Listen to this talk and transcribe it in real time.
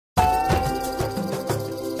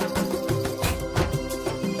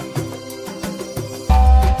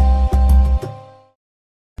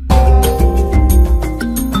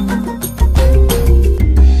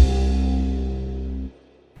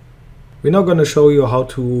We're now going to show you how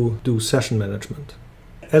to do session management.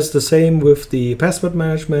 As the same with the password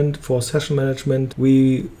management, for session management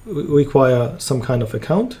we require some kind of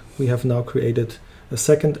account. We have now created a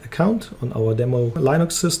second account on our demo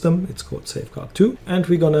Linux system. It's called Safeguard 2, and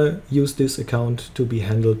we're gonna use this account to be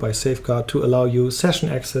handled by Safeguard to allow you session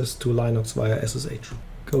access to Linux via SSH.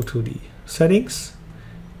 Go to the settings,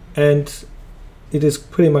 and it is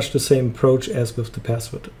pretty much the same approach as with the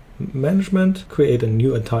password management. Create a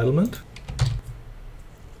new entitlement.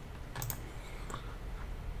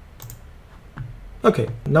 Okay,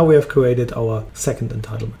 now we have created our second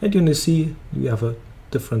entitlement, and you can see we have a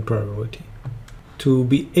different priority. To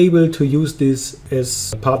be able to use this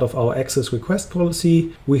as part of our access request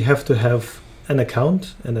policy, we have to have an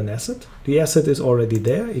account and an asset. The asset is already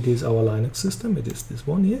there. It is our Linux system. It is this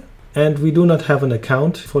one here. And we do not have an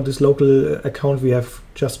account for this local account we have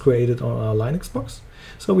just created on our Linux box.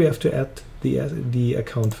 So we have to add the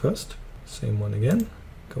account first. Same one again.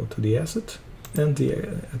 Go to the asset. And the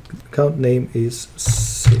account name is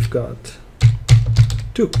Safeguard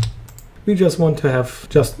 2. We just want to have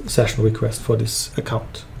just session request for this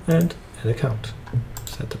account and an account.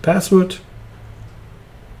 Set the password.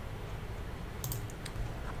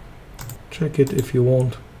 Check it if you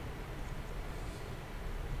want.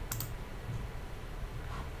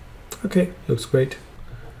 Okay, looks great.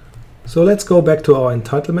 So let's go back to our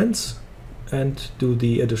entitlements and do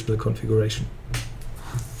the additional configuration.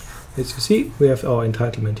 As you see, we have our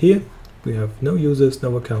entitlement here. We have no users,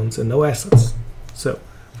 no accounts, and no assets. So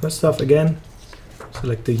first off, again,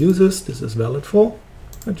 select the users this is valid for.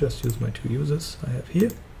 I just use my 2 users I have here.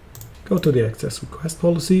 Go to the access request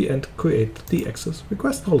policy and create the access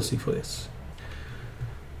request policy for this.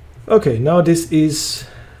 Okay, now this is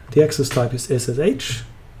the access type is SSH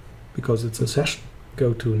because it's a session.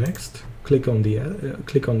 Go to next. Click on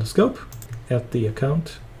the scope. Add the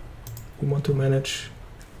account you want to manage.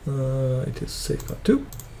 It is Safeguard 2.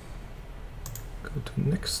 Go to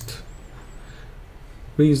next.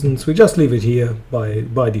 Reasons, we just leave it here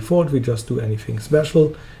by default. We just do anything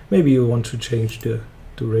special. Maybe you want to change the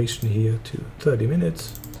duration here to 30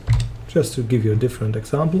 minutes, just to give you a different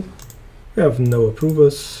example. We have no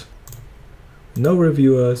approvers, no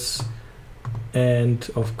reviewers, and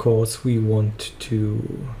of course we want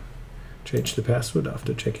to change the password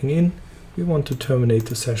after checking in. We want to terminate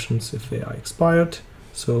the sessions if they are expired.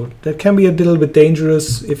 So that can be a little bit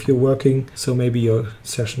dangerous if you're working, so maybe your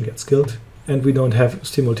session gets killed. And we don't have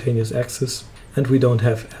simultaneous access, and we don't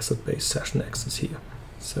have asset-based session access here.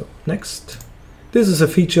 So next. This is a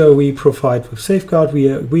feature we provide with Safeguard.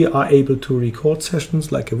 We are able to record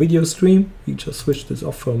sessions like a video stream. We just switch this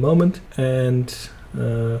off for a moment, and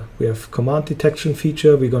we have command detection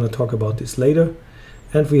feature. We're going to talk about this later.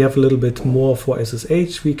 And we have a little bit more for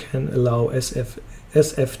SSH. We can allow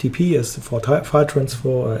SFTP as for file transfer,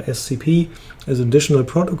 or SCP as an additional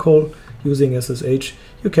protocol using SSH.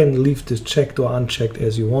 You can leave this checked or unchecked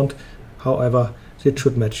as you want. However, it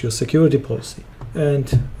should match your security policy.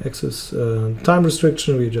 And access time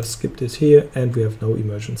restriction, we just skip this here, and we have no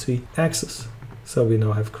emergency access. So we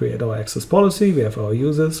now have created our access policy. We have our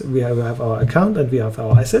users, we have our account, and we have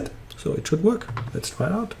our asset. So it should work. Let's try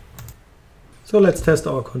it out. So let's test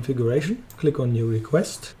our configuration. Click on new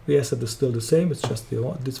request. The asset is still the same, it's just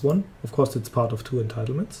this one. Of course, it's part of 2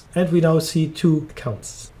 entitlements. And we now see 2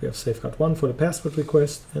 accounts. We have Safeguard 1 for the password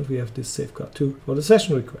request, and we have this Safeguard 2 for the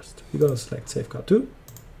session request. We're going to select Safeguard 2,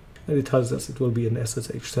 and it tells us it will be an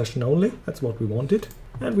SSH session only. That's what we wanted.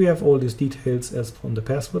 And we have all these details as from the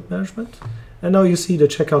password management. And now you see the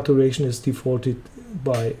checkout duration is defaulted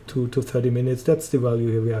by 2 to 30 minutes. That's the value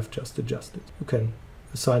here we have just adjusted. You can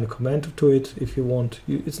assign a command to it if you want.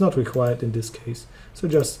 It's not required in this case, so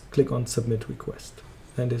just click on submit request,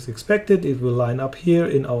 and as expected it will line up here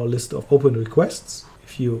in our list of open requests.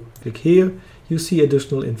 If you click here, you see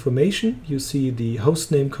additional information. You see the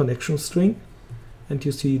hostname connection string, and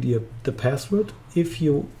you see the password. If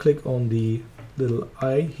you click on the little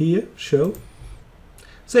I here, show,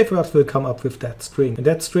 Safeguard will come up with that string, and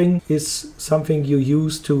that string is something you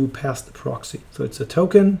use to pass the proxy. So it's a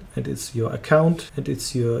token, and it's your account, and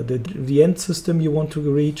it's the end system you want to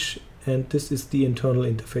reach, and this is the internal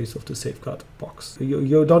interface of the Safeguard box.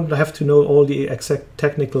 You don't have to know all the exact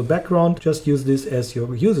technical background, just use this as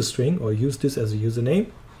your user string, or use this as a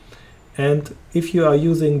username. And if you are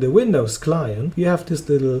using the Windows client, you have this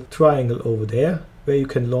little triangle over there where you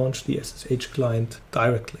can launch the SSH client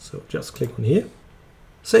directly. So just click on here.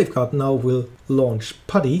 Safeguard now will launch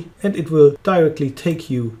PuTTY, and it will directly take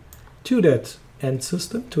you to that end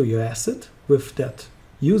system, to your asset, with that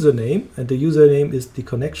username, and the username is the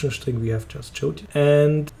connection string we have just showed you,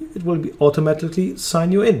 and it will automatically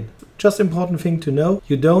sign you in. Just important thing to know,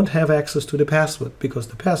 you don't have access to the password because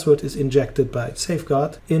the password is injected by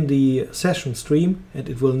Safeguard in the session stream and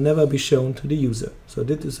it will never be shown to the user. So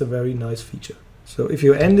this is a very nice feature. So if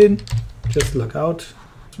you end in, just log out,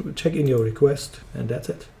 check in your request, and that's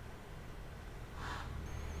it.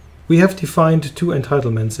 We have defined two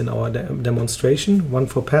entitlements in our demonstration, one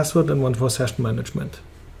for password and one for session management.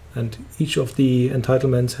 And each of the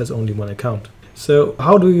entitlements has only one account. So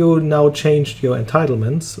how do you now change your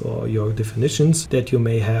entitlements or your definitions that you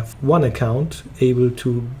may have one account able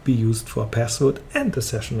to be used for password and the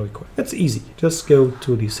session request? That's easy. Just go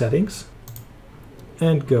to the settings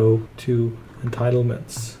and go to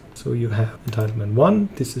entitlements. So you have entitlement 1,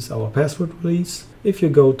 this is our password release. If you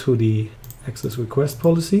go to the access request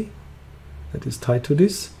policy that is tied to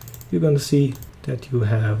this, you're going to see that you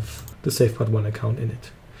have the Safeguard 1 account in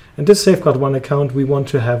it. And this Safeguard 1 account, we want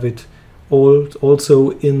to have it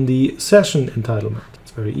also in the session entitlement.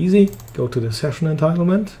 It's very easy. Go to the session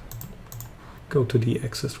entitlement, go to the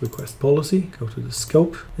access request policy, go to the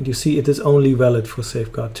scope, and you see it is only valid for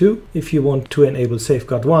Safeguard 2. If you want to enable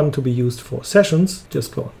Safeguard 1 to be used for sessions,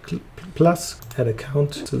 just go on plus, add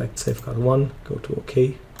account, select Safeguard 1, go to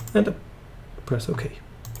OK, and press OK.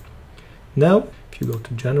 Now, if you go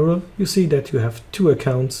to General, you see that you have two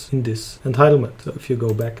accounts in this entitlement. So if you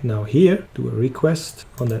go back now here, do a request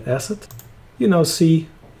on that asset, you now see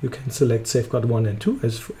you can select Safeguard 1 and 2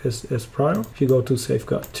 as prior. If you go to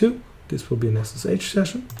Safeguard 2, this will be an SSH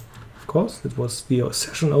session. Of course, it was the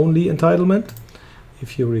session only entitlement.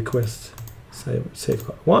 If you request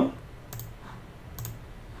Safeguard 1,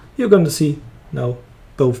 you're going to see now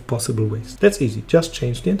both possible ways. That's easy, just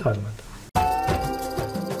change the entitlement.